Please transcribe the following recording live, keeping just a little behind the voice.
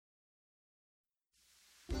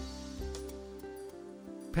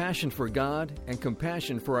passion for God, and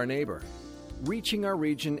compassion for our neighbor, reaching our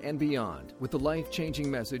region and beyond with the life-changing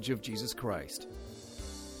message of Jesus Christ.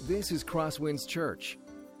 This is CrossWinds Church,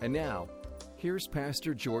 and now, here's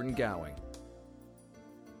Pastor Jordan Gowing.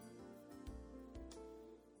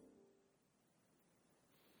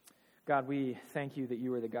 God, we thank you that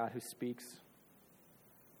you are the God who speaks,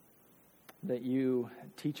 that you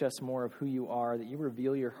teach us more of who you are, that you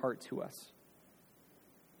reveal your heart to us.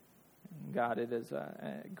 God, it is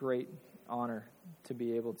a great honor to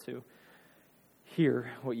be able to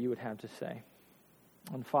hear what you would have to say.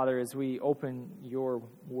 And Father, as we open your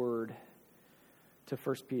word to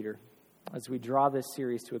 1 Peter, as we draw this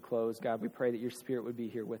series to a close, God, we pray that your Spirit would be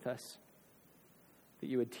here with us, that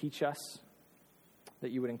you would teach us,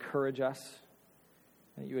 that you would encourage us,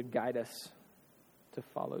 and that you would guide us to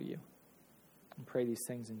follow you. And pray these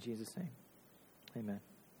things in Jesus' name. Amen.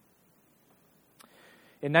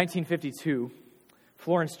 In 1952,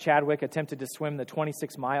 Florence Chadwick attempted to swim the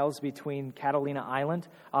 26 miles between Catalina Island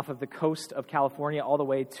off of the coast of California all the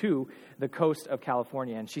way to the coast of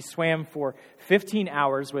California. And she swam for 15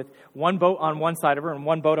 hours with one boat on one side of her and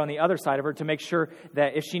one boat on the other side of her to make sure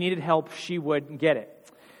that if she needed help, she would get it.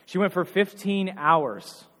 She went for 15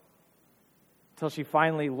 hours until she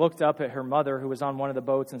finally looked up at her mother, who was on one of the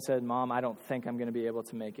boats, and said, "Mom, I don't think I'm going to be able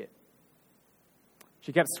to make it."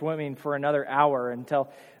 She kept swimming for another hour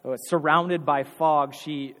until, surrounded by fog,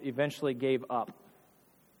 she eventually gave up.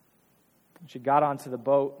 She got onto the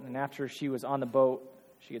boat, and after she was on the boat,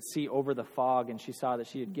 she could see over the fog, and she saw that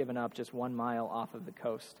she had given up just 1 mile off of the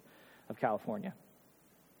coast of California.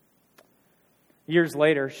 Years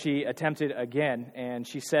later, she attempted again, and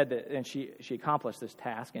she said that, and she accomplished this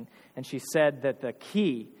task, and she said that the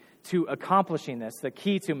key to accomplishing this, the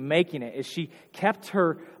key to making it, is she kept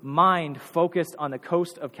her mind focused on the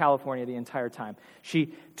coast of California the entire time.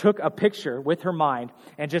 She took a picture with her mind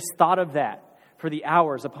and just thought of that for the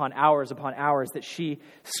hours upon hours upon hours that she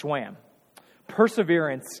swam.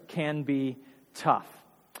 Perseverance can be tough.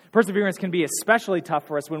 Perseverance can be especially tough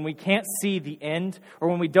for us when we can't see the end or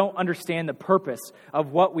when we don't understand the purpose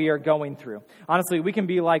of what we are going through. Honestly, we can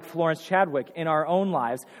be like Florence Chadwick in our own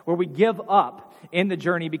lives, where we give up in the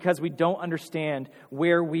journey because we don't understand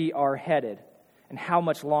where we are headed and how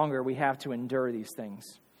much longer we have to endure these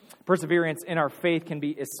things. Perseverance in our faith can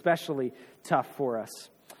be especially tough for us.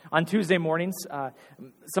 On Tuesday mornings,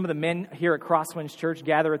 some of the men here at CrossWinds Church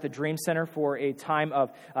gather at the Dream Center for a time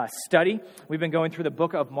of study. We've been going through the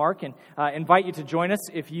book of Mark, and invite you to join us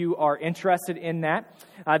if you are interested in that.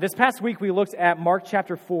 This past week, we looked at Mark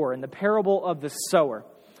chapter 4 and the parable of the sower.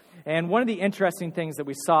 And one of the interesting things that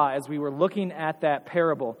we saw as we were looking at that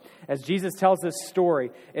parable, as Jesus tells this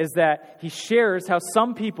story, is that he shares how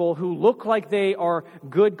some people who look like they are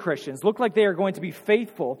good Christians, look like they are going to be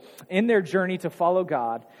faithful in their journey to follow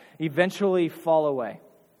God, eventually fall away.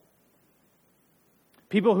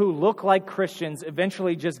 People who look like Christians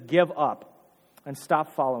eventually just give up and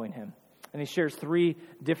stop following him. And he shares 3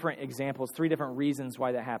 different examples, 3 different reasons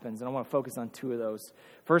why that happens. And I want to focus on 2 of those.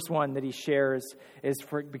 First one that he shares is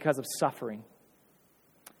because of suffering.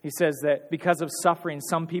 He says that because of suffering,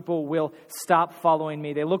 some people will stop following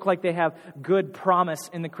me. They look like they have good promise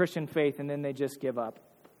in the Christian faith, and then they just give up.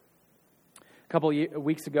 A couple of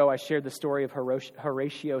weeks ago, I shared the story of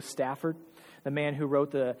Horatio Stafford, the man who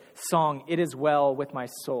wrote the song, "It Is Well With My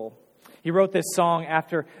Soul." He wrote this song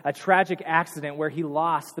after a tragic accident where he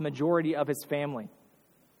lost the majority of his family.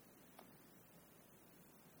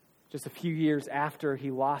 Just a few years after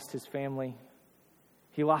he lost his family,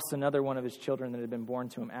 he lost another one of his children that had been born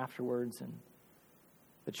to him afterwards. And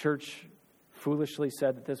the church foolishly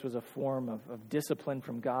said that this was a form of discipline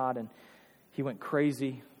from God, and he went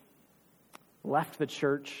crazy, left the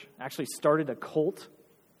church, actually started a cult,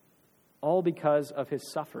 all because of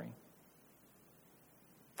his suffering.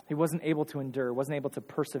 He wasn't able to endure, wasn't able to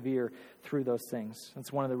persevere through those things.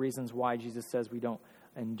 That's one of the reasons why Jesus says we don't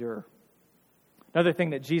endure. Another thing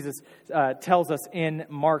that Jesus tells us in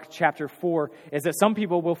Mark chapter 4 is that some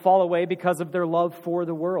people will fall away because of their love for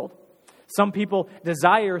the world. Some people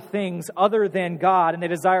desire things other than God, and they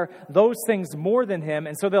desire those things more than him,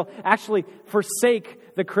 and so they'll actually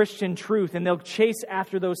forsake the Christian truth, and they'll chase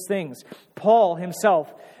after those things. Paul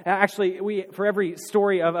himself, for every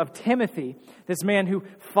story of Timothy, this man who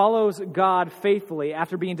follows God faithfully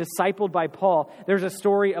after being discipled by Paul, there's a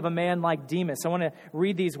story of a man like Demas. I want to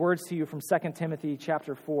read these words to you from 2 Timothy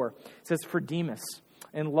chapter 4. It says, "For Demas,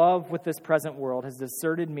 in love with this present world, has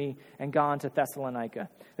deserted me and gone to Thessalonica.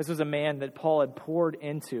 This was a man that Paul had poured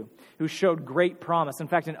into, who showed great promise. In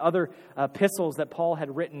fact, in other epistles that Paul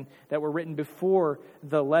had written, that were written before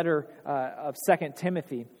the letter of 2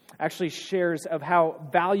 Timothy, actually shares of how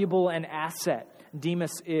valuable an asset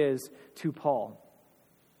Demas is to Paul.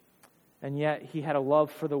 And yet he had a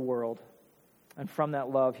love for the world, and from that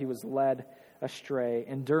love he was led astray.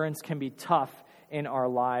 Endurance can be tough in our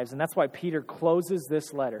lives. And that's why Peter closes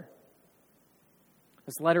this letter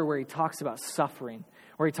where he talks about suffering,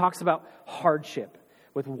 where he talks about hardship,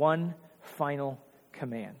 with one final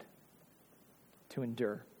command: to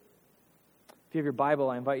endure. If you have your Bible,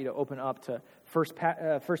 I invite you to open up to 1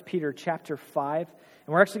 Peter chapter 5.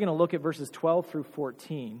 And we're actually going to look at verses 12 through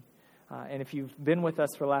 14. And if you've been with us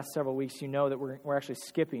for the last several weeks, you know that we're actually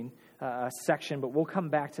skipping a section, but we'll come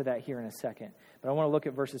back to that here in a second. But I want to look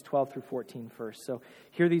at verses 12 through 14 first. So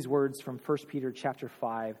hear these words from 1 Peter chapter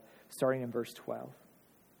 5, starting in verse 12.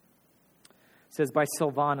 It says, "By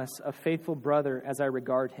Silvanus, a faithful brother as I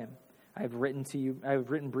regard him, I have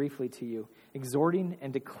written briefly to you, exhorting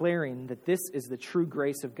and declaring that this is the true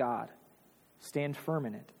grace of God. Stand firm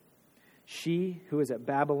in it. She who is at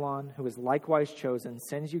Babylon, who is likewise chosen,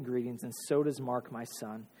 sends you greetings, and so does Mark, my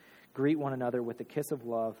son. Greet one another with a kiss of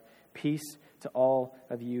love. Peace to all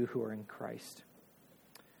of you who are in Christ."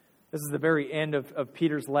 This is the very end of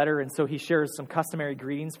Peter's letter, and so he shares some customary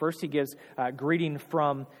greetings. First, he gives a greeting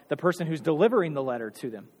from the person who's delivering the letter to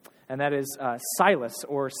them, and that is Silas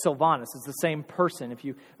or Silvanus. It's the same person. If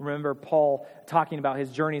you remember Paul talking about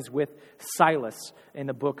his journeys with Silas in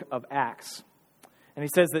the book of Acts. And he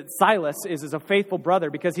says that Silas is a faithful brother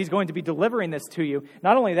because he's going to be delivering this to you.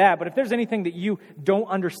 Not only that, but if there's anything that you don't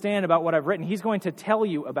understand about what I've written, he's going to tell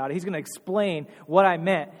you about it. He's going to explain what I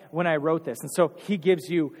meant when I wrote this. And so he gives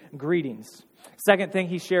you greetings. Second thing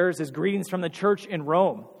he shares is greetings from the church in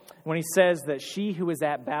Rome, when he says that she who is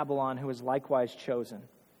at Babylon, who is likewise chosen.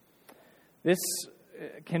 This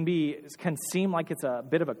can seem like it's a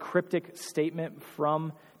bit of a cryptic statement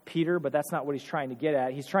from Peter, but that's not what he's trying to get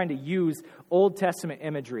at. He's trying to use Old Testament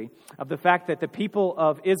imagery of the fact that the people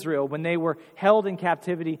of Israel, when they were held in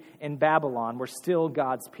captivity in Babylon, were still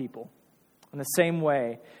God's people. In the same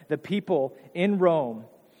way, the people in Rome,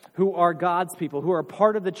 who are God's people, who are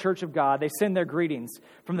part of the church of God, they send their greetings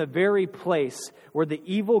from the very place where the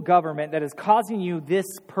evil government that is causing you this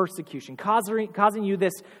persecution, causing you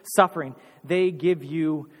this suffering, they give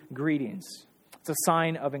you greetings. It's a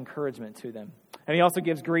sign of encouragement to them. And he also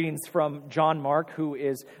gives greetings from John Mark, who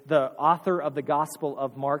is the author of the Gospel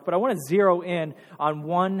of Mark. But I want to zero in on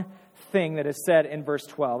one thing that is said in verse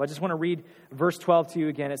 12. I just want to read verse 12 to you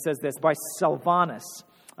again. It says this: "By Silvanus,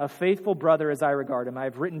 a faithful brother as I regard him, I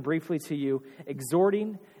have written briefly to you,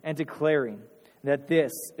 exhorting and declaring that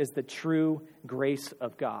this is the true grace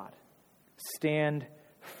of God. Stand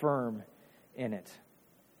firm in it."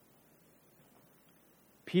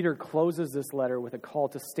 Peter closes this letter with a call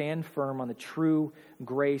to stand firm on the true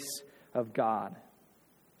grace of God,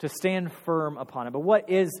 to stand firm upon it. But what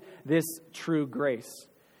is this true grace?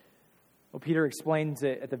 Well, Peter explains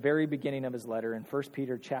it at the very beginning of his letter in 1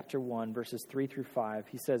 Peter chapter 1, verses 3 through 5.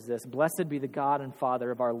 He says this: "Blessed be the God and Father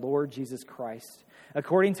of our Lord Jesus Christ.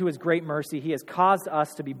 According to his great mercy, he has caused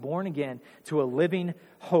us to be born again to a living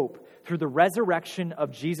hope through the resurrection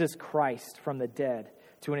of Jesus Christ from the dead,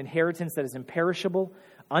 to an inheritance that is imperishable,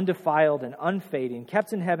 undefiled, and unfading,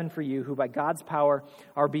 kept in heaven for you, who by God's power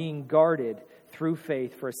are being guarded through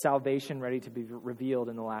faith for a salvation ready to be revealed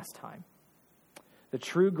in the last time." The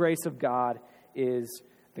true grace of God is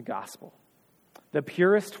the gospel. The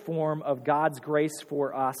purest form of God's grace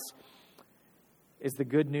for us is the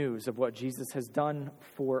good news of what Jesus has done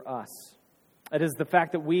for us. It is the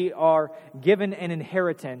fact that we are given an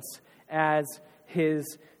inheritance as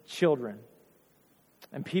his children.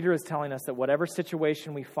 And Peter is telling us that whatever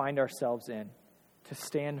situation we find ourselves in, to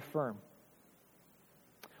stand firm.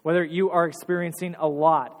 Whether you are experiencing a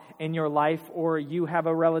lot in your life or you have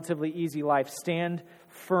a relatively easy life, stand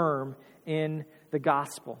firm in the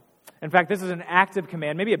gospel. In fact, this is an active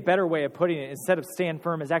command. Maybe a better way of putting it, instead of stand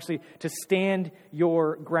firm, is actually to stand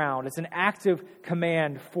your ground. It's an active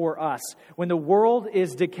command for us. When the world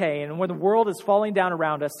is decaying and when the world is falling down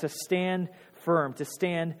around us, to stand firm, to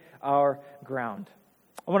stand our ground.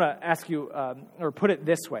 I want to ask you, or put it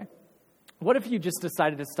this way. What if you just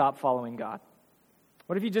decided to stop following God?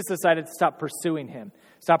 What if you just decided to stop pursuing him?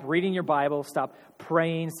 Stop reading your Bible, stop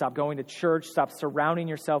praying, stop going to church, stop surrounding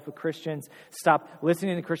yourself with Christians, stop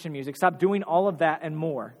listening to Christian music, stop doing all of that and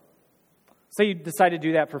more. Say you decide to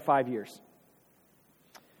do that for 5 years.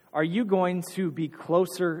 Are you going to be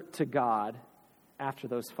closer to God after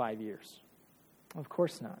those 5 years? Of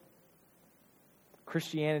course not.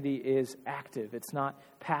 Christianity is active. It's not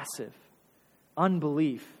passive.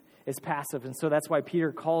 Unbelief is passive. And so that's why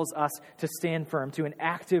Peter calls us to stand firm, to an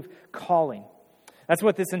active calling. That's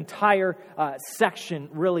what this entire section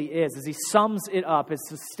really is. As he sums it up, is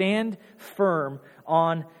to stand firm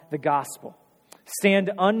on the gospel.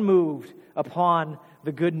 Stand unmoved upon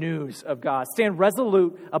the good news of God. Stand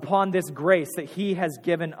resolute upon this grace that he has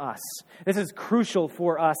given us. This is crucial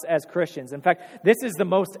for us as Christians. In fact, this is the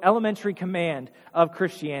most elementary command of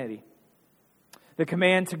Christianity. The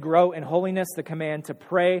command to grow in holiness, the command to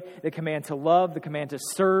pray, the command to love, the command to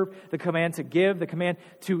serve, the command to give, the command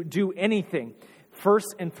to do anything.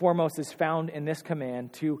 First and foremost is found in this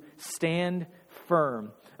command to stand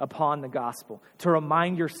firm upon the gospel, to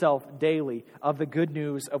remind yourself daily of the good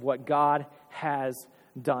news of what God has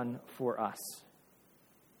done for us.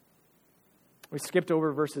 We skipped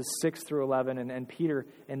over verses 6 through 11, and Peter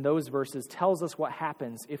in those verses tells us what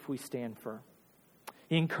happens if we stand firm.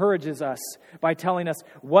 He encourages us by telling us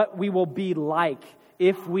what we will be like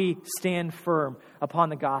if we stand firm upon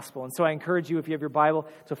the gospel. And so I encourage you, if you have your Bible,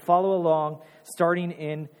 to follow along, starting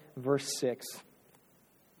in verse 6.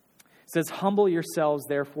 It says, "Humble yourselves,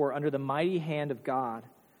 therefore, under the mighty hand of God,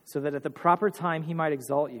 so that at the proper time he might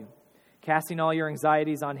exalt you, casting all your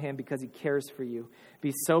anxieties on him because he cares for you.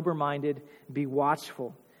 Be sober-minded, be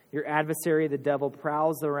watchful. Your adversary, the devil,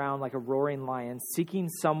 prowls around like a roaring lion, seeking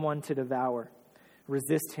someone to devour.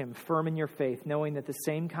 Resist him, firm in your faith, knowing that the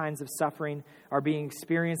same kinds of suffering are being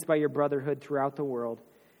experienced by your brotherhood throughout the world.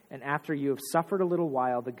 And after you have suffered a little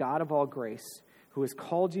while, the God of all grace, who has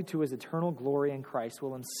called you to his eternal glory in Christ,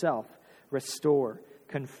 will himself restore,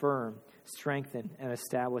 confirm, strengthen, and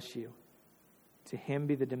establish you. To him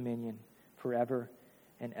be the dominion forever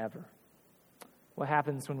and ever." What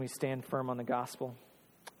happens when we stand firm on the gospel?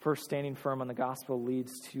 First, standing firm on the gospel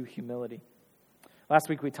leads to humility. Last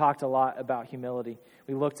week we talked a lot about humility.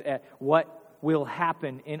 We looked at what will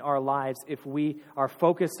happen in our lives if we are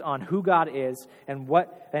focused on who God is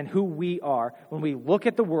and who we are, when we look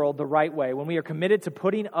at the world the right way, when we are committed to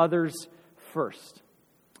putting others first.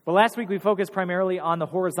 But last week we focused primarily on the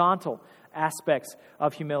horizontal aspects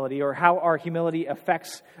of humility, or how our humility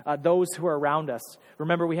affects those who are around us.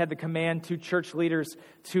 Remember, we had the command to church leaders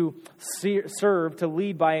to serve, to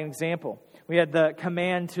lead by an example. We had the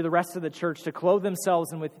command to the rest of the church to clothe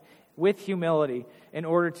themselves with humility in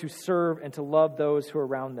order to serve and to love those who are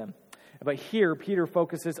around them. But here, Peter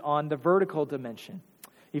focuses on the vertical dimension.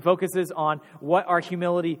 He focuses on what our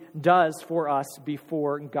humility does for us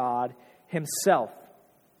before God himself.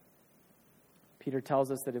 Peter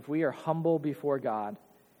tells us that if we are humble before God,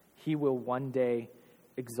 he will one day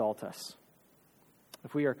exalt us.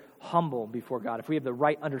 If we are humble before God, if we have the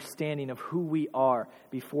right understanding of who we are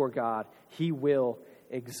before God, he will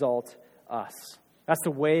exalt us. That's the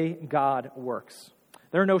way God works.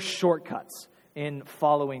 There are no shortcuts in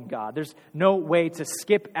following God. There's no way to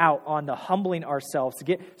skip out on the humbling ourselves to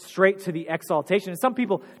get straight to the exaltation. And some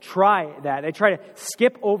people try that. They try to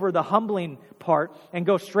skip over the humbling part and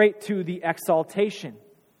go straight to the exaltation.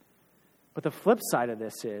 But the flip side of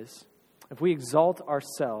this is, if we exalt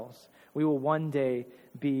ourselves, we will one day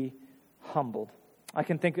be humbled. I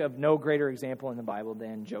can think of no greater example in the Bible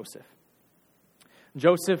than Joseph.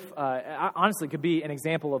 Joseph, honestly, could be an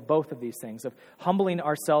example of both of these things, of humbling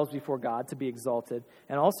ourselves before God to be exalted,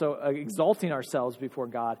 and also exalting ourselves before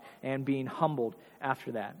God and being humbled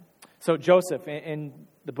after that. So Joseph, in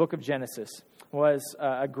the book of Genesis, was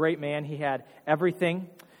a great man. He had everything.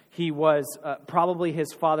 He was probably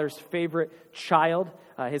his father's favorite child.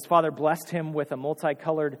 His father blessed him with a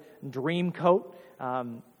multicolored dream coat.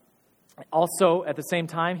 Also, at the same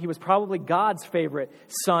time, he was probably God's favorite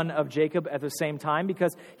son of Jacob at the same time,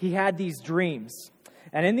 because he had these dreams.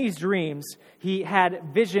 And in these dreams, he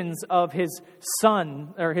had visions of his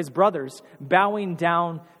son, or his brothers, bowing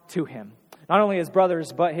down to him. Not only his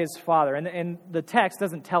brothers, but his father. And the text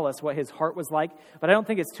doesn't tell us what his heart was like, but I don't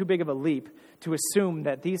think it's too big of a leap to assume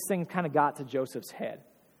that these things kind of got to Joseph's head.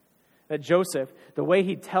 That Joseph, the way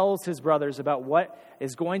he tells his brothers about what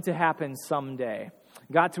is going to happen someday,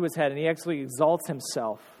 got to his head, and he actually exalts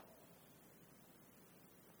himself.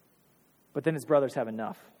 But then his brothers have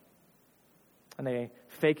enough. And they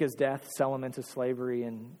fake his death, sell him into slavery,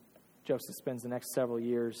 and Joseph spends the next several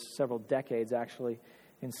years, several decades actually,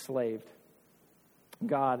 enslaved.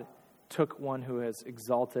 God took one who has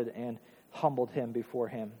exalted and humbled him before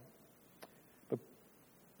him. But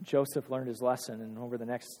Joseph learned his lesson, and over the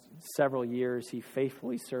next several years, he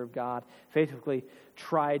faithfully served God, faithfully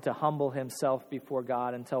tried to humble himself before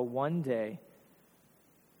God, until one day,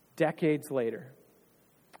 decades later,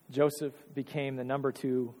 Joseph became the number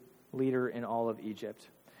 2 leader in all of Egypt.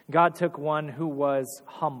 God took one who was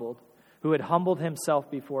humbled, who had humbled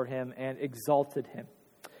himself before him and exalted him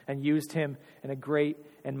and used him in a great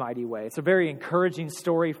and mighty way. It's a very encouraging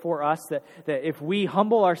story for us that if we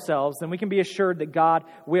humble ourselves, then we can be assured that God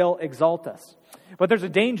will exalt us. But there's a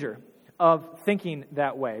danger of thinking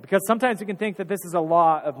that way, because sometimes we can think that this is a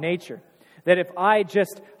law of nature, that if I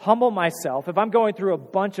just humble myself, if I'm going through a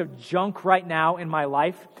bunch of junk right now in my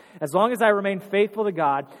life, as long as I remain faithful to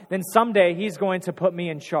God, then someday He's going to put me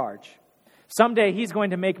in charge. Someday He's going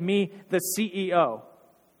to make me the CEO.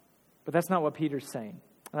 But that's not what Peter's saying.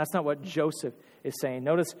 And that's not what Joseph is saying.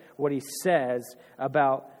 Notice what he says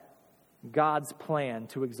about God's plan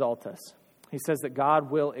to exalt us. He says that God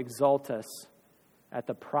will exalt us at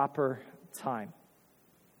the proper time.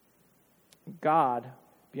 God,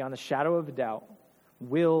 beyond the shadow of a doubt,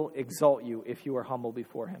 will exalt you if you are humble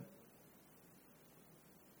before Him.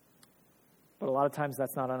 But a lot of times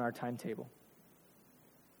that's not on our timetable.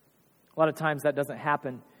 A lot of times that doesn't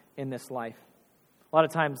happen in this life. A lot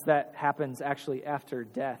of times that happens actually after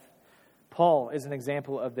death. Paul is an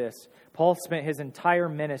example of this. Paul spent his entire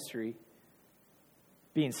ministry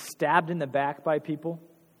being stabbed in the back by people,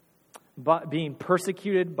 being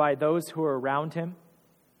persecuted by those who are around him,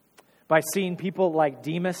 by seeing people like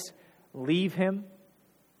Demas leave him,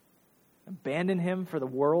 abandon him for the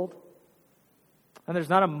world. And there's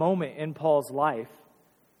not a moment in Paul's life,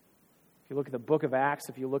 if you look at the book of Acts,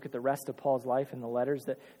 if you look at the rest of Paul's life in the letters,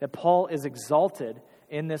 that Paul is exalted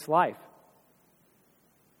in this life.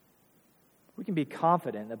 We can be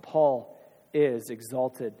confident that Paul is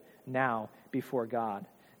exalted now before God.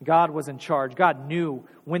 God was in charge. God knew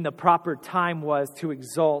when the proper time was to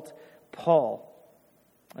exalt Paul.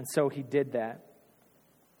 And so He did that.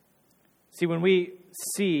 See, when we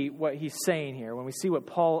see what he's saying here, when we see what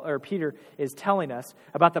Peter is telling us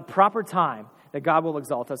about the proper time that God will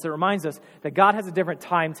exalt us, it reminds us that God has a different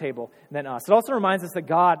timetable than us. It also reminds us that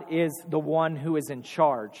God is the one who is in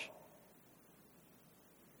charge.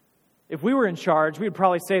 If we were in charge, we would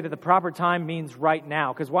probably say that the proper time means right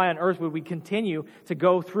now, because why on earth would we continue to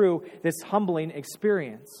go through this humbling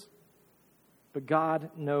experience? But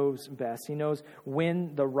God knows best. He knows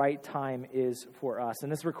when the right time is for us. And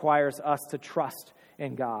this requires us to trust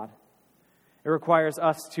in God. It requires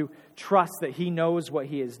us to trust that He knows what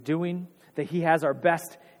He is doing, that He has our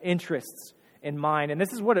best interests in mind. And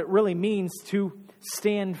this is what it really means to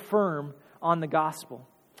stand firm on the gospel.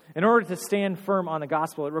 In order to stand firm on the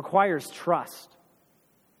gospel, it requires trust.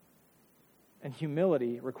 And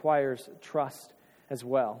humility requires trust as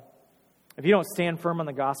well. If you don't stand firm on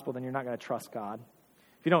the gospel, then you're not going to trust God.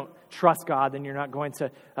 If you don't trust God, then you're not going to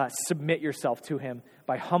submit yourself to Him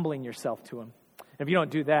by humbling yourself to Him. And if you don't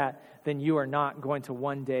do that, then you are not going to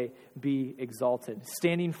one day be exalted.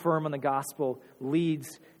 Standing firm on the gospel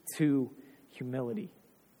leads to humility.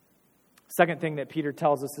 Second thing that Peter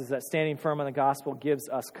tells us is that standing firm on the gospel gives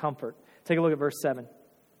us comfort. Take a look at verse 7.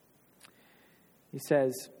 He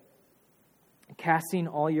says, casting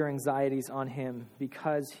all your anxieties on Him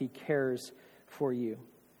because He cares for you.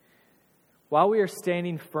 While we are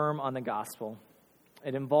standing firm on the gospel,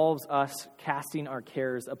 it involves us casting our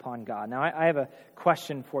cares upon God. Now, I have a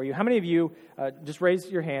question for you. How many of you, just raise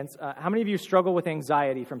your hands, how many of you struggle with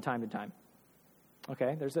anxiety from time to time?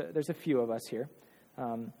 Okay, there's a few of us here.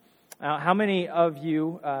 How many of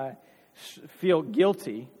you feel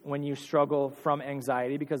guilty when you struggle from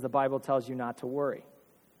anxiety because the Bible tells you not to worry?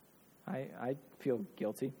 I feel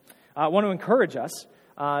guilty. I want to encourage us.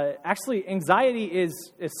 Actually, anxiety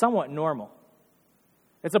is somewhat normal.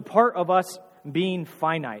 It's a part of us being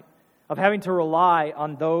finite, of having to rely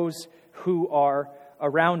on those who are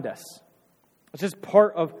around us. It's just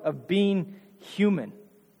part of being human.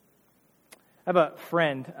 I have a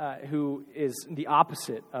friend who is the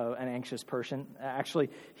opposite of an anxious person. Actually,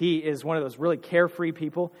 he is one of those really carefree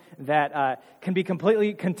people that can be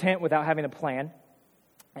completely content without having a plan.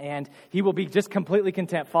 And he will be just completely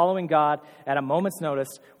content following God at a moment's notice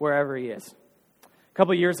wherever he is. A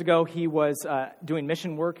couple of years ago, he was doing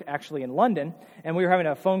mission work actually in London, and we were having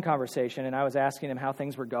a phone conversation, and I was asking him how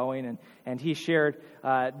things were going, and he shared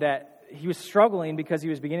that he was struggling because he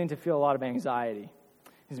was beginning to feel a lot of anxiety.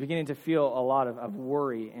 He was beginning to feel a lot of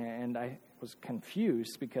worry, and I was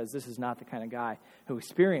confused because this is not the kind of guy who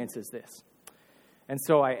experiences this. And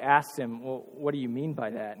so I asked him, well, what do you mean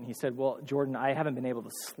by that? And he said, well, Jordan, I haven't been able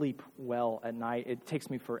to sleep well at night. It takes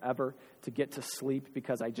me forever to get to sleep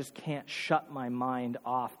because I just can't shut my mind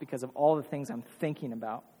off because of all the things I'm thinking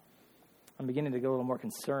about. I'm beginning to get a little more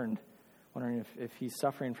concerned, wondering if he's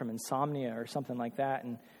suffering from insomnia or something like that.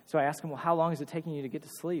 And so I asked him, well, how long is it taking you to get to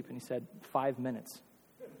sleep? And he said, 5 minutes.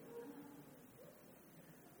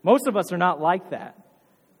 Most of us are not like that.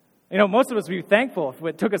 Most of us would be thankful if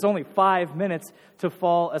it took us only 5 minutes to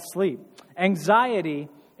fall asleep. Anxiety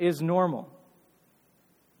is normal,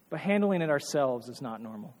 but handling it ourselves is not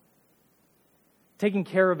normal. Taking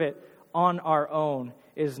care of it on our own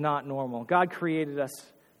is not normal. God created us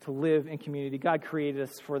to live in community. God created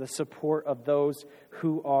us for the support of those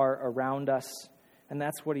who are around us. And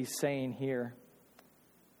that's what he's saying here.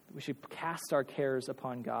 We should cast our cares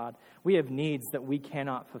upon God. We have needs that we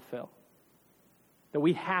cannot fulfill, that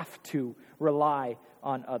we have to rely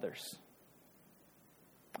on others.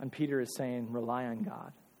 And Peter is saying, rely on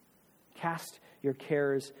God. Cast your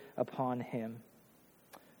cares upon him.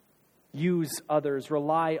 Use others,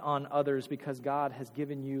 rely on others, because God has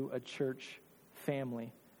given you a church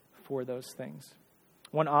family for those things.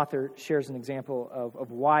 One author shares an example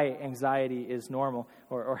of why anxiety is normal,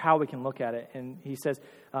 or how we can look at it. And he says,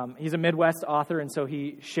 he's a Midwest author, and so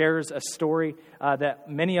he shares a story that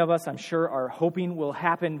many of us, I'm sure, are hoping will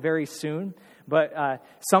happen very soon. But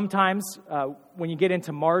sometimes when you get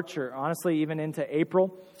into March, or honestly even into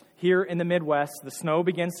April, here in the Midwest, the snow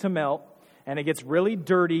begins to melt, and it gets really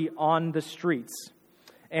dirty on the streets.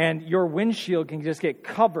 And your windshield can just get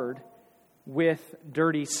covered with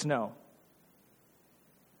dirty snow.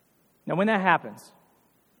 Now, when that happens,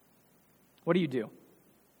 what do? Do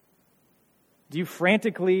you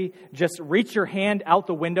frantically just reach your hand out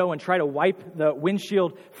the window and try to wipe the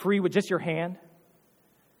windshield free with just your hand?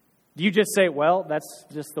 Do you just say, well, that's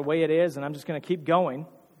just the way it is, and I'm just going to keep going?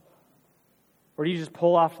 Or do you just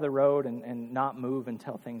pull off the road and not move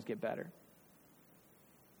until things get better?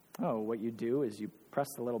 Oh, what you do is you press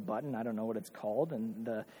the little button, I don't know what it's called, and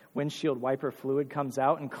the windshield wiper fluid comes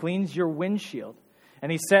out and cleans your windshield.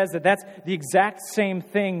 And he says that that's the exact same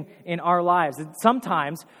thing in our lives. And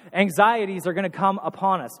sometimes anxieties are going to come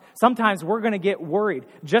upon us. Sometimes we're going to get worried,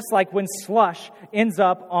 just like when slush ends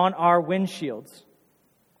up on our windshields.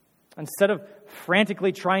 Instead of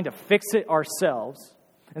frantically trying to fix it ourselves,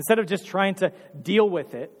 instead of just trying to deal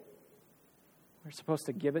with it, we're supposed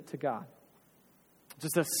to give it to God.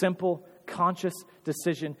 Just a simple, conscious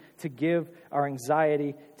decision to give our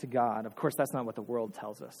anxiety to God. Of course, that's not what the world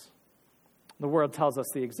tells us. The world tells us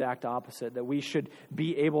the exact opposite, that we should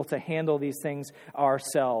be able to handle these things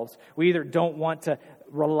ourselves. We either don't want to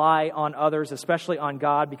rely on others, especially on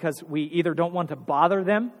God, because we either don't want to bother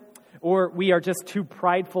them, or we are just too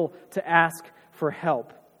prideful to ask for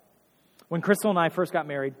help. When Crystal and I first got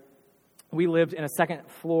married, we lived in a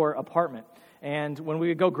second-floor apartment. And when we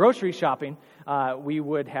would go grocery shopping, we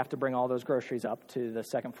would have to bring all those groceries up to the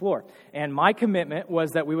second floor. And my commitment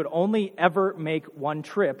was that we would only ever make one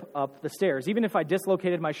trip up the stairs, even if I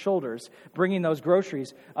dislocated my shoulders, bringing those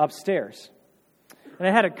groceries upstairs. And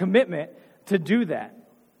I had a commitment to do that.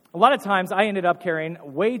 A lot of times I ended up carrying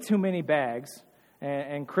way too many bags,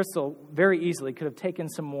 and Crystal very easily could have taken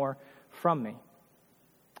some more from me.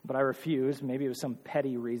 But I refused. Maybe it was some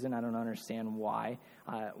petty reason. I don't understand why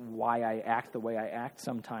I act the way I act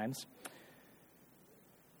sometimes.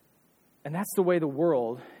 And that's the way the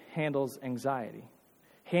world handles anxiety,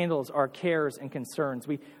 handles our cares and concerns.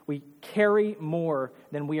 We carry more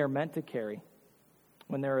than we are meant to carry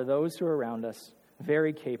when there are those who are around us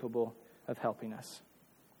very capable of helping us.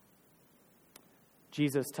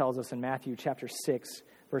 Jesus tells us in Matthew chapter 6,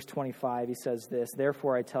 verse 25, he says this,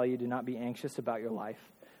 "Therefore I tell you, do not be anxious about your life,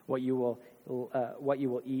 what you will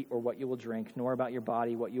eat or what you will drink, nor about your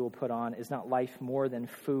body, what you will put on. Is not life more than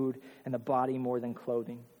food, and the body more than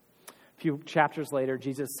clothing?" A few chapters later,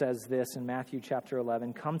 Jesus says this in Matthew chapter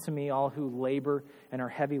 11, "Come to me, all who labor and are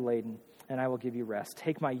heavy laden, and I will give you rest.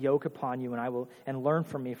 Take my yoke upon you, and learn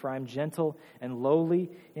from me, for I am gentle and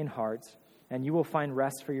lowly in heart, and you will find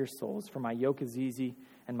rest for your souls. For my yoke is easy,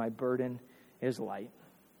 and my burden is light."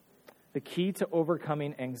 The key to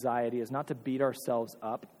overcoming anxiety is not to beat ourselves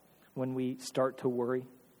up when we start to worry.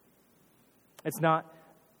 It's not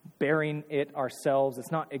bearing it ourselves.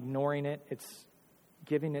 It's not ignoring it. It's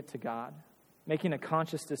giving it to God. Making a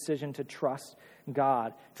conscious decision to trust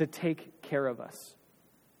God to take care of us.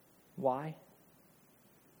 Why?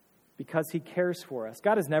 Because He cares for us.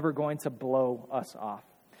 God is never going to blow us off.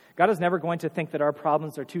 God is never going to think that our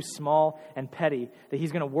problems are too small and petty, that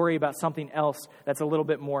He's going to worry about something else that's a little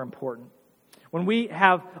bit more important. When we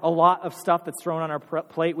have a lot of stuff that's thrown on our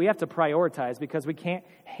plate, we have to prioritize because we can't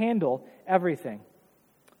handle everything.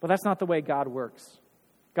 But that's not the way God works.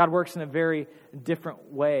 God works in a very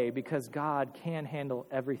different way because God can handle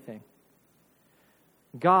everything.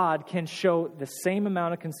 God can show the same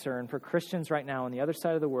amount of concern for Christians right now on the other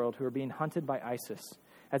side of the world who are being hunted by ISIS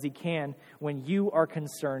as He can when you are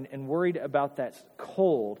concerned and worried about that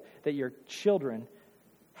cold that your children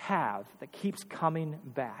have that keeps coming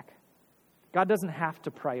back. God doesn't have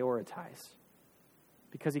to prioritize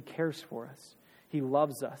because he cares for us. He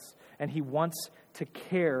loves us, and he wants to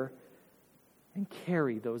care and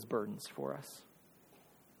carry those burdens for us.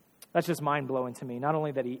 That's just mind-blowing to me. Not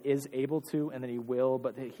only that he is able to and that he will,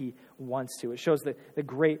 but that he wants to. It shows the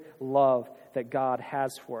great love that God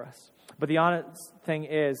has for us. But the honest thing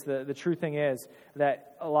is, the true thing is,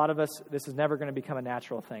 that a lot of us, this is never going to become a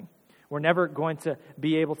natural thing. We're never going to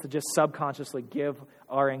be able to just subconsciously give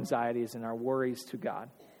our anxieties and our worries to God.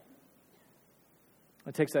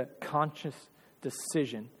 It takes a conscious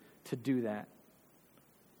decision to do that.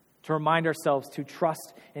 To remind ourselves to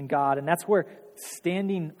trust in God. And that's where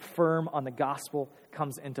standing firm on the gospel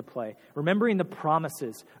comes into play. Remembering the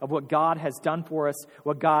promises of what God has done for us,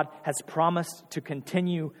 what God has promised to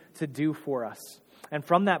continue to do for us. And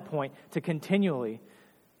from that point, to continually,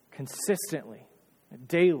 consistently,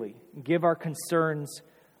 daily, give our concerns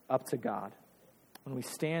up to God. When we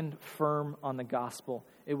stand firm on the gospel,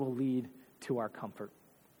 it will lead to our comfort.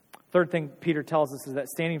 Third thing Peter tells us is that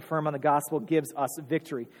standing firm on the gospel gives us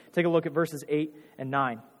victory. Take a look at verses 8 and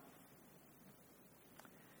 9.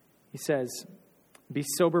 He says, "Be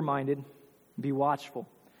sober-minded, be watchful.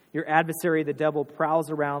 Your adversary, the devil, prowls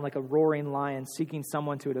around like a roaring lion, seeking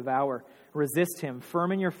someone to devour. Resist him,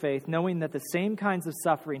 firm in your faith, knowing that the same kinds of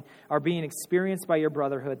suffering are being experienced by your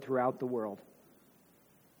brotherhood throughout the world."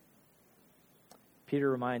 Peter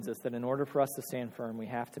reminds us that in order for us to stand firm, we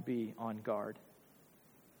have to be on guard.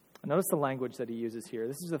 Notice the language that he uses here.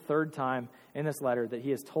 This is the third time in this letter that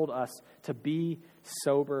he has told us to be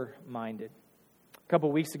sober-minded. A couple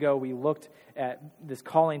of weeks ago, we looked at this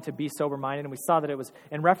calling to be sober-minded, and we saw that it was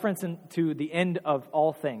in reference to the end of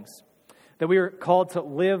all things. That we are called to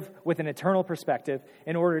live with an eternal perspective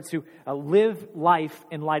in order to live life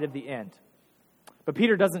in light of the end. But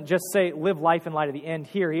Peter doesn't just say live life in light of the end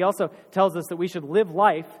here. He also tells us that we should live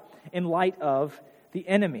life in light of the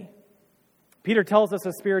enemy. Peter tells us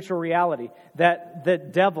a spiritual reality that the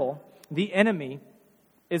devil, the enemy,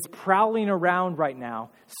 is prowling around right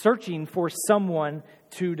now, searching for someone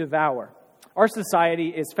to devour. Our society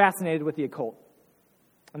is fascinated with the occult,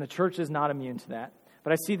 and the church is not immune to that.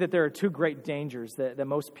 But I see that there are two great dangers that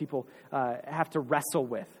most people have to wrestle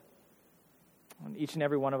with. And each and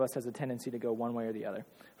every one of us has a tendency to go one way or the other.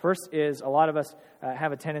 First is a lot of us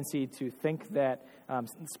have a tendency to think that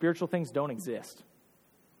spiritual things don't exist.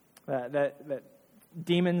 That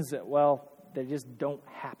demons, well, they just don't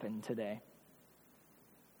happen today.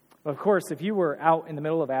 Of course, if you were out in the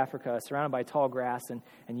middle of Africa, surrounded by tall grass,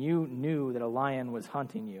 and you knew that a lion was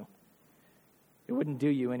hunting you, it wouldn't do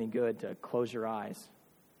you any good to close your eyes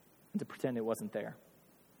and to pretend it wasn't there.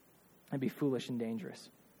 It'd be foolish and dangerous.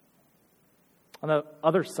 On the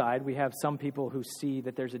other side, we have some people who see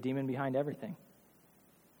that there's a demon behind everything.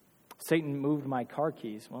 Satan moved my car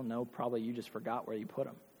keys. Well, no, probably you just forgot where you put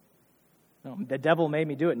them. No, the devil made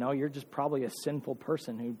me do it. No, you're just probably a sinful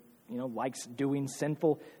person who, likes doing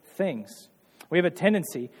sinful things. We have a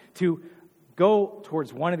tendency to go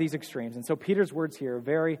towards one of these extremes. And so Peter's words here are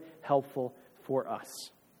very helpful for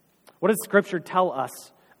us. What does Scripture tell us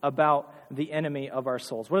about the enemy of our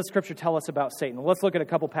souls? What does Scripture tell us about Satan? Well, let's look at a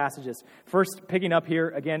couple passages. First, picking up here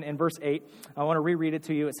again in verse 8, I want to reread it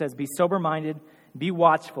to you. It says, "Be sober-minded, be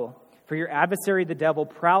watchful, for your adversary the devil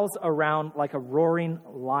prowls around like a roaring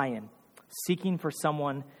lion, seeking for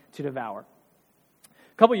someone to devour."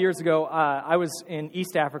 A couple years ago, I was in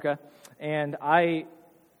East Africa, and I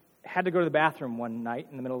had to go to the bathroom one night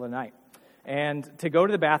in the middle of the night. And to go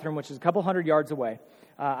to the bathroom, which is a couple hundred yards away,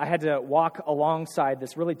 I had to walk alongside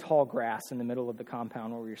this really tall grass in the middle of the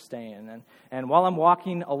compound where we were staying. And while I'm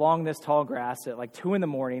walking along this tall grass at like 2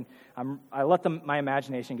 a.m, I let my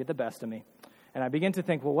imagination get the best of me. And I begin to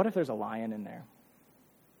think, well, what if there's a lion in there?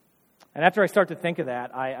 And after I start to think of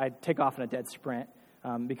that, I take off in a dead sprint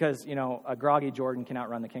because, a groggy Jordan can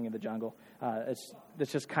outrun the king of the jungle. It's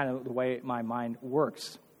just kind of the way my mind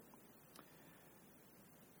works.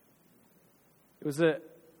 It was a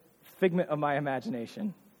figment of my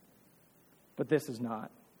imagination, but this is not.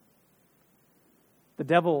 The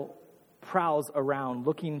devil prowls around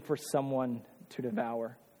looking for someone to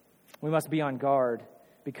devour. We must be on guard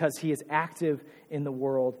because he is active in the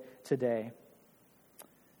world today.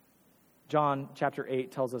 John chapter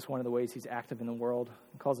 8 tells us one of the ways he's active in the world.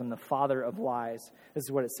 He calls him the father of lies. This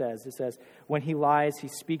is what it says. It says, "When he lies, he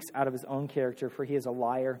speaks out of his own character, for he is a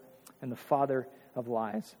liar and the father of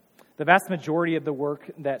lies." The vast majority of the work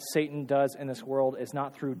that Satan does in this world is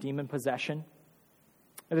not through demon possession.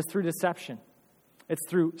 It is through deception. It's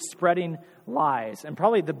through spreading lies. And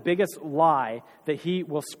probably the biggest lie that he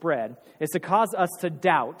will spread is to cause us to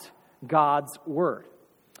doubt God's word.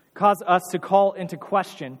 cause us to call into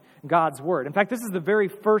question God's word. In fact, this is the very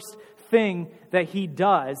first thing that he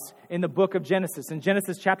does in the book of Genesis. In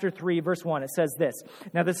Genesis chapter 3, verse 1, it says this: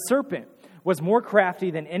 "Now the serpent was more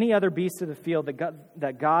crafty than any other beast of the field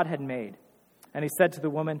that God had made. And he said to the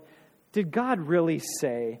woman, 'Did God really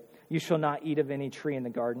say, you shall not eat of any tree in the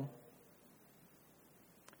garden?'"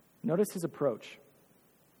 Notice his approach.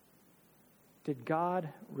 Did God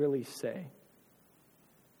really say?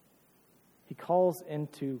 He calls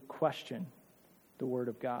into question the word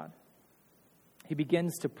of God. He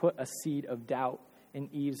begins to put a seed of doubt in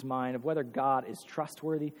Eve's mind of whether God is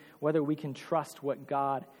trustworthy, whether we can trust what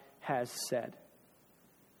God has said.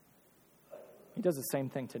 He does the same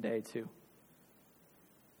thing today too.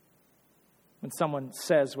 When someone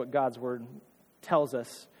says what God's word tells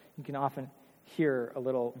us, you can often hear a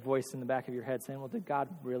little voice in the back of your head saying, well, did God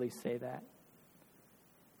really say that?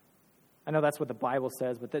 I know that's what the Bible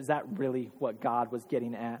says, but is that really what God was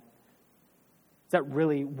getting at? Is that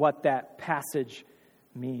really what that passage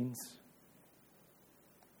means?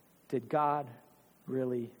 Did God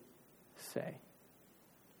really say?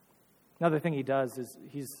 Another thing he does is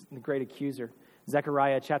he's the great accuser.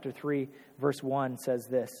 Zechariah chapter 3, verse 1 says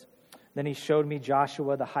this: "Then he showed me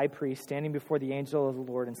Joshua the high priest standing before the angel of the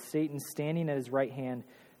Lord, and Satan standing at his right hand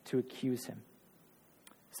to accuse him."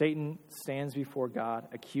 Satan stands before God,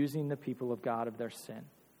 accusing the people of God of their sin,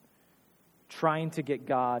 trying to get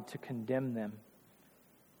God to condemn them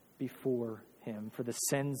before him for the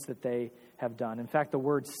sins that they have done. In fact, the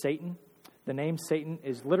word Satan, the name Satan,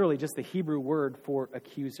 is literally just the Hebrew word for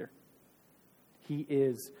accuser. He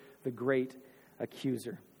is the great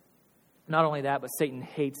accuser. Not only that, but Satan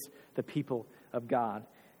hates the people of God.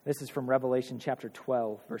 This is from Revelation chapter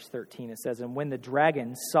 12, verse 13. It says, "And when the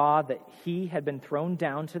dragon saw that he had been thrown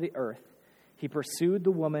down to the earth, he pursued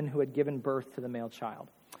the woman who had given birth to the male child."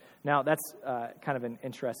 Now, that's kind of an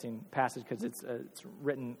interesting passage because it's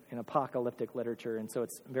written in apocalyptic literature, and so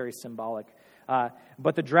it's very symbolic.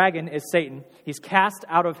 But the dragon is Satan. He's cast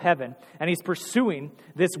out of heaven, and he's pursuing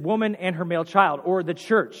this woman and her male child, or the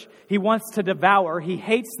church. He wants to devour. He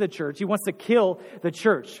hates the church. He wants to kill the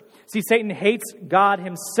church. See, Satan hates God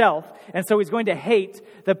himself, and so he's going to hate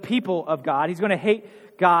the people of God. He's going to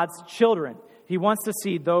hate God's children. He wants to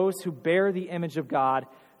see those who bear the image of God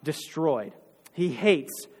destroyed. He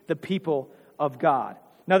hates the people of God.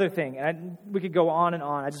 Another thing, and we could go on and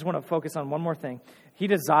on. I just want to focus on one more thing. He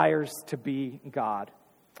desires to be God.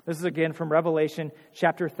 This is again from Revelation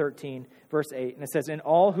chapter 13, verse 8. And it says, "And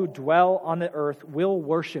all who dwell on the earth will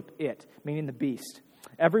worship it," meaning the beast.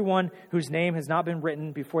 "Everyone whose name has not been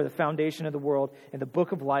written before the foundation of the world in the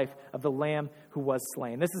book of life of the Lamb who was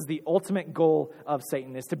slain." This is the ultimate goal of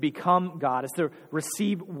Satan, is to become God, is to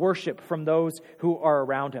receive worship from those who are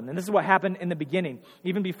around him. And this is what happened in the beginning,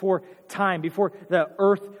 even before time, before the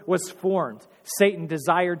earth was formed. Satan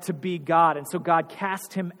desired to be God, and so God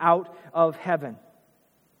cast him out of heaven.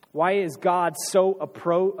 Why is God so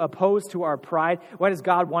opposed to our pride? Why does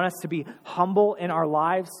God want us to be humble in our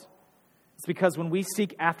lives? It's because when we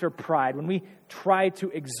seek after pride, when we try to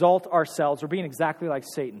exalt ourselves, we're being exactly like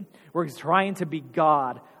Satan. We're trying to be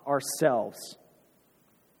God ourselves.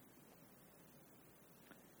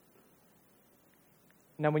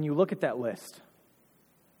 Now, when you look at that list,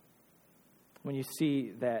 when you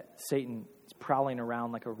see that Satan is prowling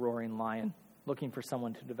around like a roaring lion, looking for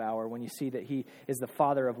someone to devour, when you see that he is the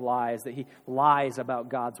father of lies, that he lies about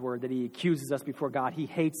God's word, that he accuses us before God, he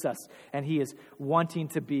hates us, and he is wanting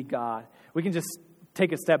to be God, we can just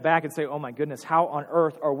take a step back and say, oh my goodness, how on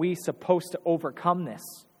earth are we supposed to overcome this?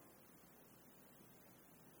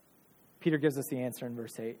 Peter gives us the answer in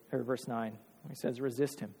verse 9. He says,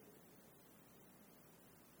 resist him.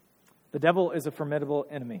 The devil is a formidable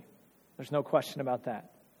enemy. There's no question about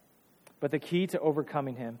that. But the key to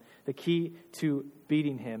overcoming him, the key to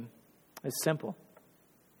beating him is simple.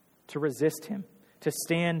 To resist him, to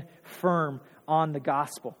stand firm on the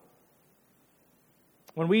gospel.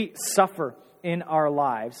 When we suffer in our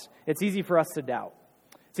lives, it's easy for us to doubt.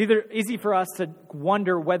 It's either easy for us to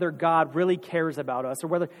wonder whether God really cares about us or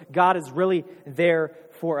whether God is really there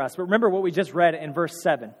for us. But remember what we just read in verse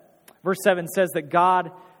 7. Verse 7 says that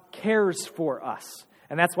God cares for us,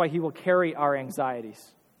 and that's why he will carry our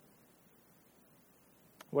anxieties.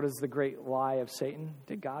 What is the great lie of Satan?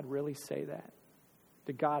 Did God really say that?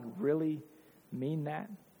 Did God really mean that?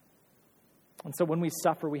 And so when we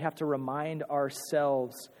suffer, we have to remind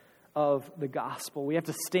ourselves of the gospel. We have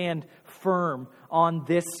to stand firm on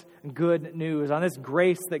this good news, on this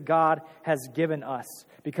grace that God has given us,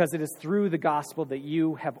 because it is through the gospel that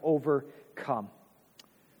you have overcome.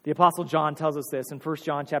 The Apostle John tells us this in 1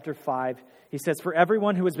 John chapter 5. He says, "For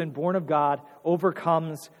everyone who has been born of God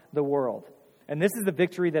overcomes the world." And this is the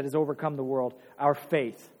victory that has overcome the world, our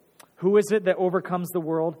faith. Who is it that overcomes the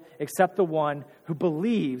world except the one who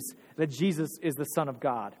believes that Jesus is the Son of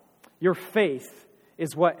God? Your faith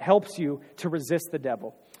is what helps you to resist the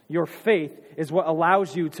devil. Your faith is what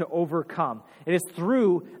allows you to overcome. It is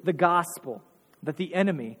through the gospel that the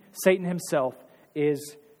enemy, Satan himself,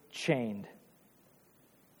 is chained.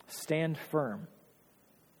 Stand firm,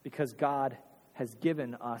 because God has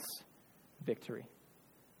given us victory.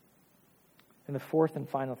 And the fourth and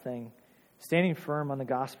final thing, standing firm on the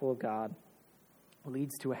gospel of God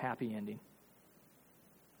leads to a happy ending.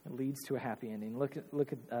 It leads to a happy ending. Look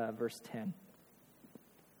at verse 10.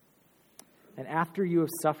 "And after you have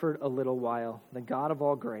suffered a little while, the God of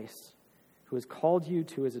all grace, who has called you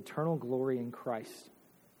to his eternal glory in Christ,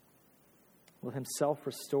 will himself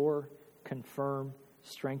restore, confirm,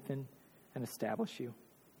 strengthen, and establish you.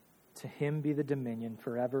 To him be the dominion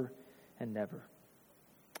forever and ever.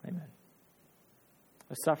 Amen."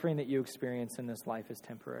 The suffering that you experience in this life is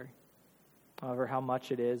temporary. However, how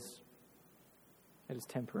much it is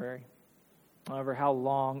temporary. However, how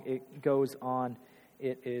long it goes on,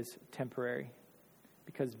 it is temporary.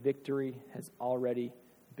 Because victory has already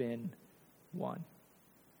been won.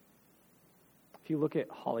 If you look at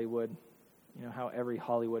Hollywood, you know how every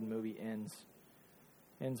Hollywood movie ends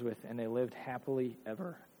with, "and they lived happily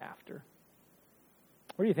ever after."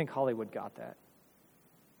 Where do you think Hollywood got that?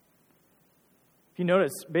 If you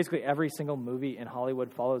notice, basically every single movie in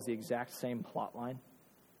Hollywood follows the exact same plot line.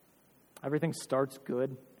 Everything starts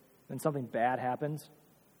good, then something bad happens,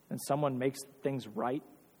 then someone makes things right,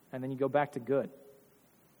 and then you go back to good.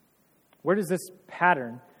 Where does this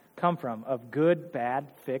pattern come from of good,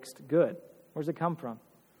 bad, fixed, good? Where does it come from?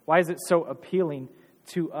 Why is it so appealing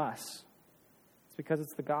to us? It's because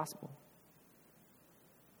it's the gospel.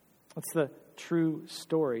 It's the true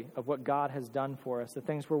story of what God has done for us. The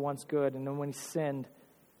things were once good, and then when he sinned,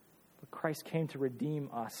 Christ came to redeem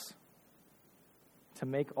us, to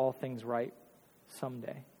make all things right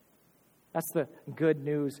someday. That's the good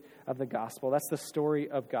news of the gospel. That's the story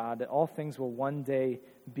of God, that all things will one day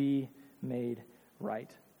be made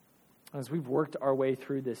right. As we've worked our way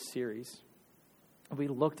through this series, we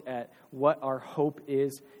looked at what our hope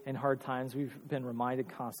is in hard times. We've been reminded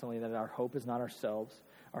constantly that our hope is not ourselves.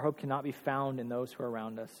 Our hope cannot be found in those who are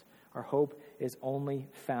around us. Our hope is only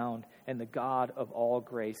found in the God of all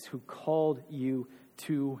grace, who called you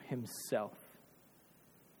to himself.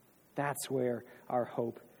 That's where our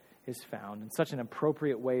hope is found. And such an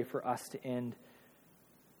appropriate way for us to end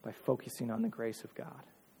by focusing on the grace of God.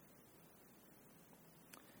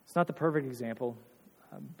 It's not the perfect example,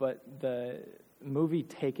 but the movie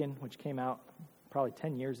Taken, which came out probably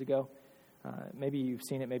 10 years ago, maybe you've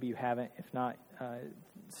seen it, maybe you haven't. If not,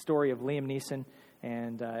 story of Liam Neeson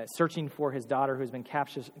and searching for his daughter who's been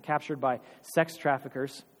captured by sex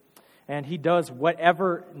traffickers. And he does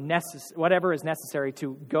whatever is necessary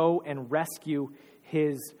to go and rescue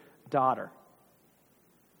his daughter.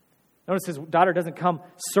 Notice his daughter doesn't come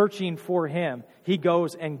searching for him. He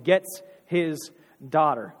goes and gets his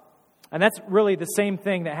daughter. And that's really the same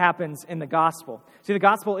thing that happens in the gospel. See, the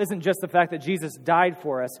gospel isn't just the fact that Jesus died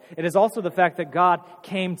for us. It is also the fact that God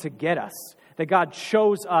came to get us. That God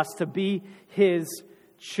chose us to be his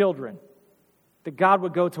children. That God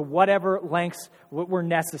would go to whatever lengths were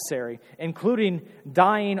necessary, including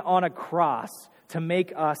dying on a cross to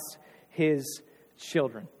make us his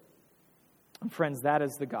children. And friends, that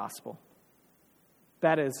is the gospel.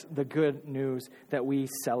 That is the good news that we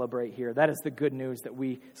celebrate here. That is the good news that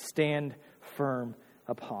we stand firm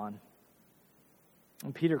upon.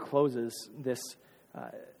 And Peter closes this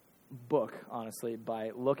book, honestly,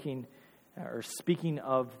 by looking or speaking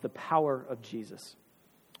of the power of Jesus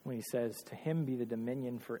when he says, "To him be the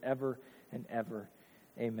dominion forever and ever.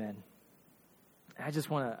 Amen." I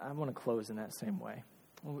want to close in that same way.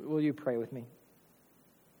 Will you pray with me?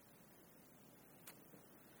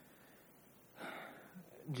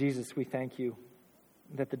 Jesus, we thank you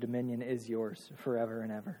that the dominion is yours forever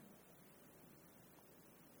and ever.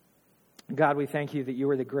 God, we thank you that you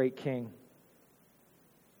are the great King,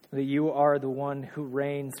 that you are the one who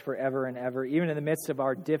reigns forever and ever. Even in the midst of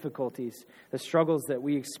our difficulties, the struggles that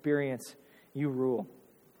we experience, you rule.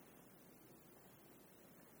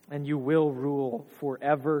 And you will rule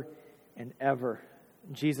forever and ever.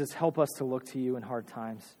 Jesus, help us to look to you in hard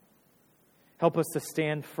times. Help us to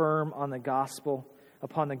stand firm on the gospel,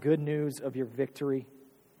 upon the good news of your victory.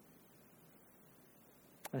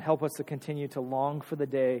 And help us to continue to long for the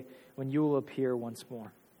day when you will appear once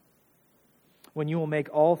more. When you will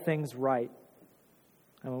make all things right.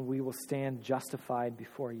 and we will stand justified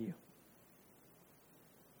before you.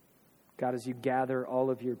 God, as you gather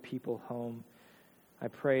all of your people home, I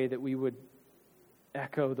pray that we would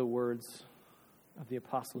echo the words of the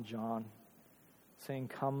Apostle John, saying,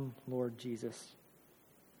 "Come, Lord Jesus."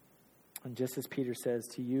 And just as Peter says,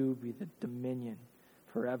 to you be the dominion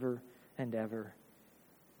forever and ever.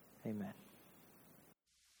 Amen.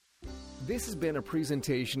 This has been a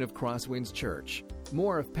presentation of CrossWinds Church.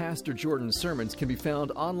 More of Pastor Jordan's sermons can be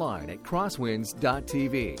found online at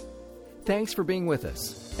crosswinds.tv. Thanks for being with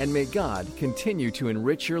us, and may God continue to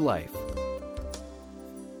enrich your life.